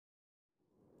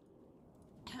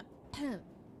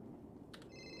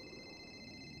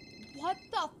What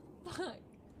the fuck?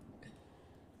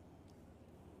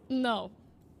 No.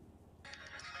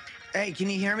 Hey, can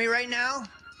you hear me right now?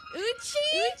 Uchi?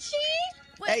 Uchi?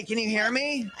 What? Hey, can you hear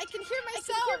me? I can hear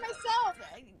myself.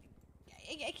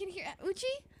 I can hear Uchi?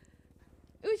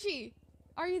 Uchi,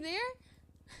 are you there?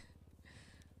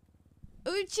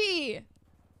 Uchi!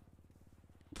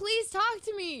 Please talk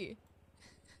to me.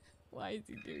 Why is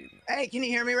he doing that? Hey, can you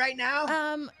hear me right now?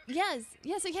 Yes,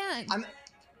 I can.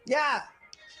 Yeah.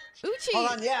 Uchi!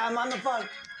 Hold on, yeah, I'm on the phone.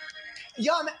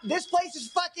 Yo, this place is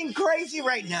fucking crazy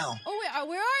right now. Oh wait,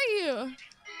 where are you?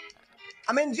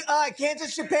 I'm in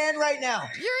Kansas, Japan right now.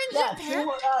 You're in Japan?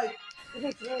 Give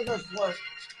me 3 of those for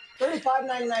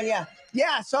 $35.99, yeah.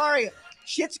 Yeah, sorry.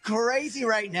 Shit's crazy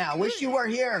right now. Wish you were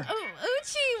here. Oh,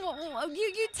 Uchi,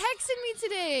 you texted me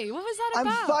today. What was that I'm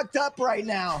about? fucked up right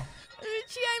now.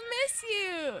 Uchi, I miss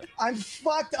you. I'm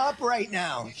fucked up right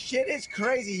now. Shit is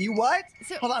crazy. You what?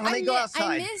 So, Hold on, let me go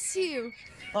outside. I miss you.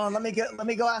 Hold on, let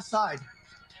me go outside.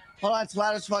 Hold on, it's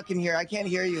loud as fucking here. I can't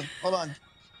hear you. Hold on.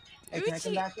 Hey, Uchi, can I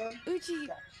come back in? Uchi.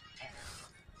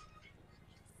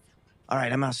 All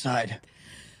right, I'm outside.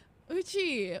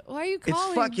 Uchi, why are you calling?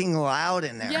 It's fucking loud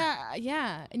in there.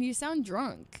 Yeah, and you sound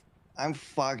drunk. I'm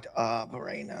fucked up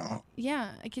right now.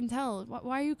 Yeah, I can tell.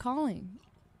 Why are you calling?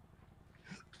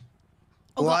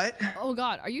 Oh, what? God. Oh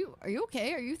God, are you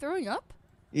okay? Are you throwing up?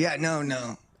 Yeah,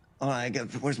 no. Oh,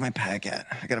 where's my pack at?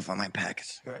 I gotta find my pack of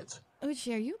cigarettes.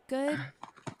 Uchi, are you good?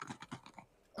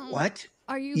 What?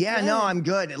 Are you Yeah, good? no, I'm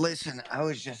good. Listen,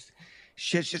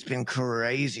 shit's just been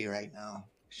crazy right now.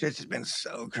 Shit's just been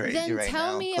so crazy right now. Then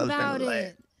tell me about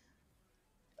it.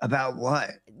 About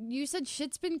what? You said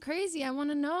shit's been crazy. I want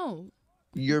to know.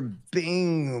 You're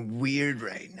being weird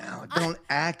right now. Don't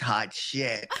act hot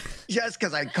shit. Just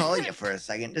because I call you for a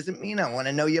second doesn't mean I want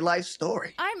to know your life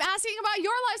story. I'm asking about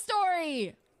your life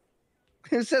story.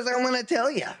 Who says I want to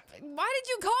tell you? Why did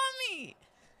you call me?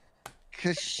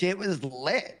 Because shit was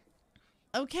lit.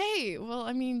 Okay, well,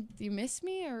 I mean, do you miss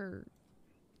me or?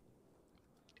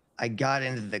 I got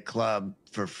into the club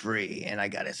for free and I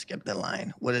got to skip the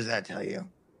line. What does that tell you?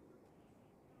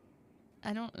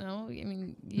 I don't know. I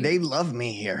mean, they love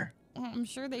me here. Well, I'm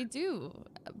sure they do,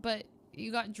 but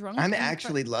you got drunk. I'm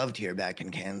actually loved here back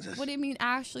in Kansas. What do you mean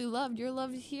actually loved? You're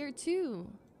loved here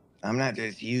too. I'm not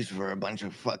just used for a bunch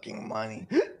of fucking money.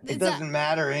 It doesn't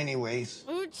matter anyways.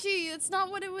 Uchi, it's not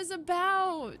what it was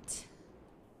about.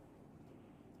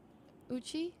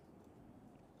 Uchi?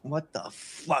 What the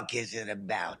fuck is it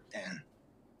about then?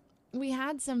 We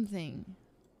had something.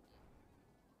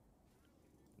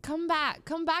 Come back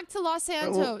to Los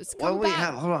Santos. Come back. We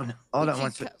have? Hold on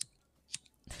one second.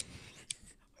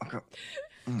 Okay.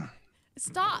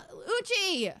 Stop,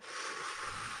 Uchi.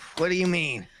 What do you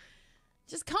mean?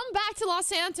 Just come back to Los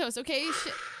Santos, okay?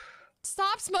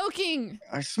 Stop smoking.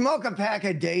 I smoke a pack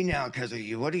a day now because of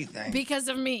you. What do you think? Because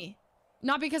of me,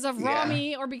 not because of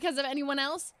Rami or because of anyone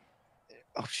else.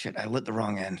 Oh shit! I lit the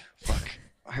wrong end. Fuck.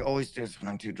 I always do this when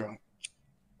I'm too drunk.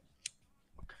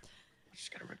 Okay. I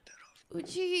just gotta rip that off.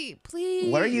 Uchi,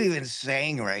 please. What are you even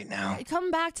saying right now?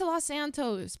 Come back to Los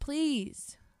Santos,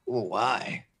 please. Well,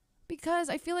 why? Because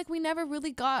I feel like we never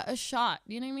really got a shot.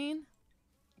 You know what I mean?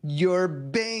 You're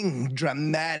being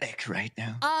dramatic right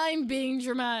now. I'm being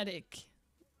dramatic.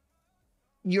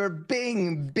 You're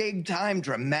being big time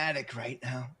dramatic right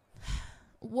now.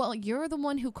 Well, you're the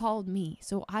one who called me,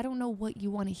 so I don't know what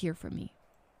you want to hear from me.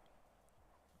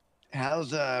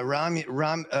 How's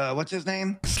what's his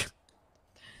name?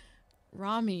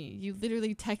 Rami, you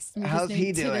literally texted me. How's his name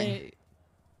he doing? Today.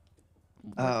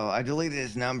 Oh, I deleted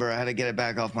his number. I had to get it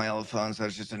back off my old phone, so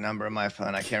it's just a number on my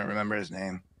phone. I can't remember his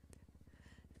name.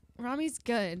 Rami's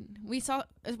good. We saw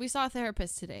a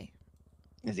therapist today.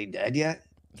 Is he dead yet?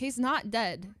 He's not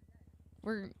dead.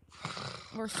 We're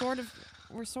sort of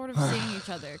seeing each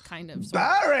other, kind of.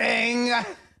 Boring.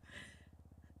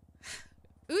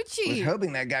 Uchi. I was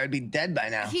hoping that guy would be dead by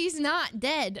now. He's not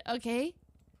dead, okay?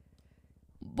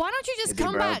 Why don't you just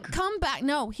come back? Come back.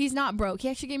 No, he's not broke. He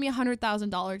actually gave me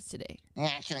 $100,000 today.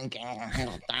 Uchi,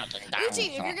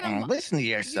 if you're gonna listen to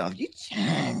yourself, you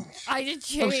changed. I did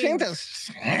change. Those things have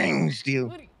changed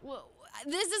you.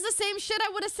 This is the same shit I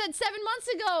would have said 7 months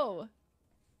ago.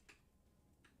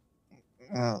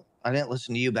 Well, I didn't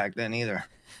listen to you back then either.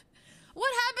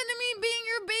 What happened to me being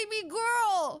your baby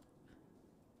girl?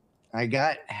 I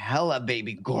got hella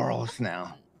baby girls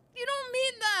now. You don't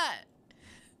mean that.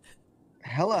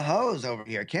 Hella hoes over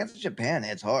here. Kansas, Japan,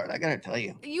 it's hard. I gotta tell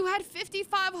you. You had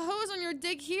 55 hoes on your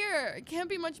dick here. It can't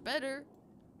be much better.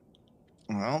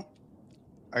 Well,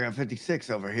 I got 56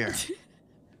 over here.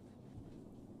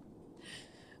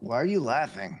 Why are you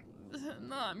laughing?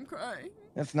 No, I'm crying.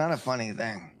 That's not a funny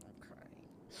thing. I'm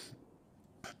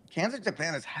crying. Kansas,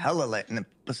 Japan is hella lit. And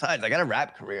besides, I got a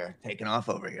rap career taking off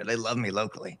over here. They love me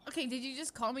locally. Okay, did you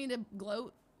just call me to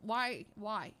gloat? Why?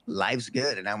 Why? Life's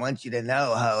good. And I want you to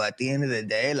know, ho, at the end of the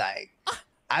day, like,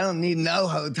 I don't need no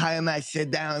ho tying my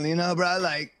shit down, you know, bro?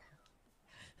 Like,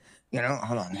 you know,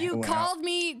 hold on. You called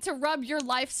me to rub your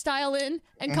lifestyle in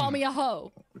and call me a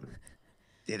hoe.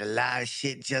 Did a lot of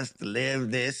shit just to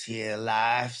live this here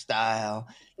lifestyle.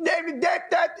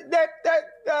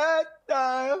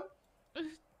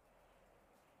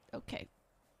 Okay.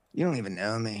 You don't even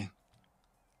know me.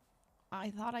 I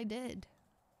thought I did.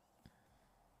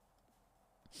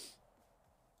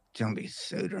 Don't be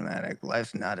so dramatic.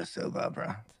 Life's not a soap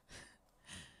opera.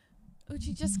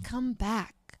 Uchi, just come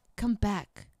back. Come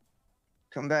back.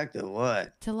 Come back to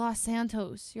what? To Los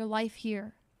Santos. Your life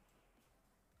here.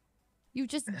 You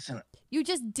just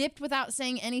dipped without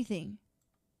saying anything.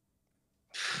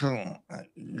 Oh my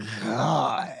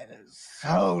God, it's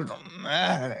so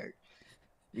dramatic.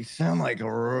 You sound like a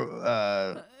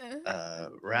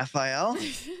Raphael.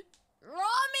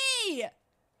 Rami!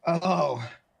 Oh.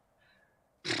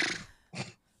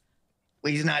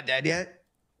 Well, he's not dead yet?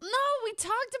 No, we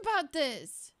talked about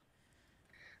this.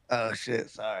 Oh shit,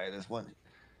 sorry. This one.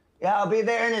 Yeah, I'll be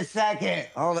there in a second.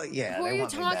 Hold on. Yeah. Who are you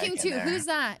talking to? Who's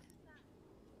that?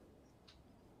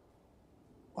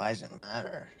 Why does it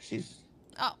matter?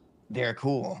 Oh. They're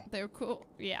cool. They're cool.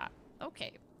 Yeah.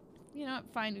 Okay. You know what?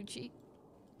 Fine, Uchi.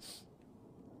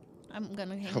 I'm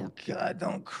gonna hang up. Oh God,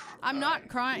 don't cry. I'm not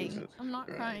crying. Jesus I'm not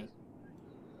Christ. crying.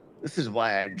 This is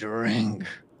why I drink.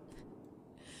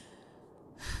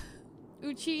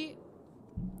 Uchi,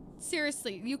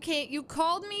 seriously, you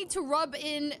called me to rub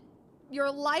in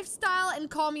your lifestyle and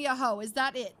call me a hoe. Is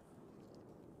that it?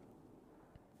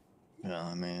 No,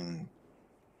 I mean.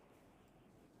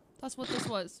 That's what this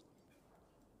was.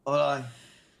 Hold on.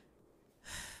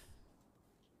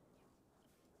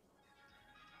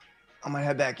 I'm gonna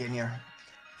head back in here.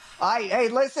 Hey,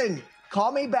 listen.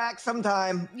 Call me back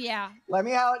sometime. Yeah. Let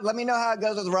me know how it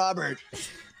goes with Robert.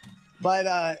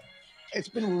 But it's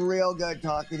been real good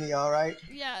talking to you. All right.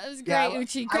 Yeah, it was great,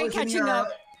 Uchi. Great catching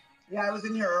up. Yeah, I was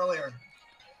in here earlier.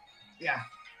 Yeah.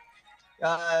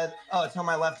 It's on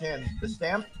my left hand. The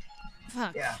stamp.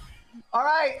 Fuck. Yeah. All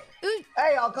right.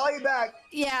 Hey, I'll call you back.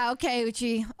 Yeah. Okay,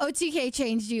 Uchi. OTK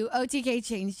changed you. OTK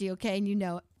changed you. Okay, and you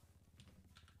know it.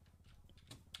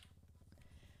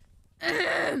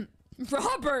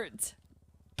 Robert.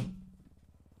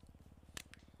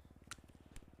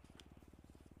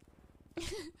 I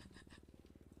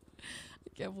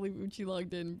can't believe Uchi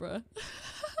logged in, bruh.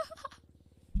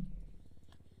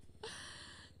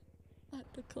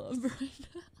 At the club right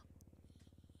now.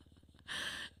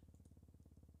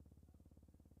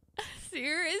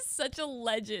 Seer is such a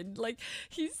legend. Like,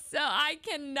 I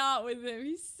cannot with him.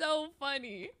 He's so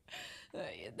funny.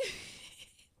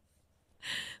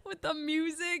 With the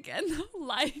music and the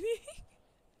lighting.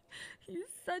 He's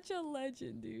such a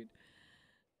legend, dude.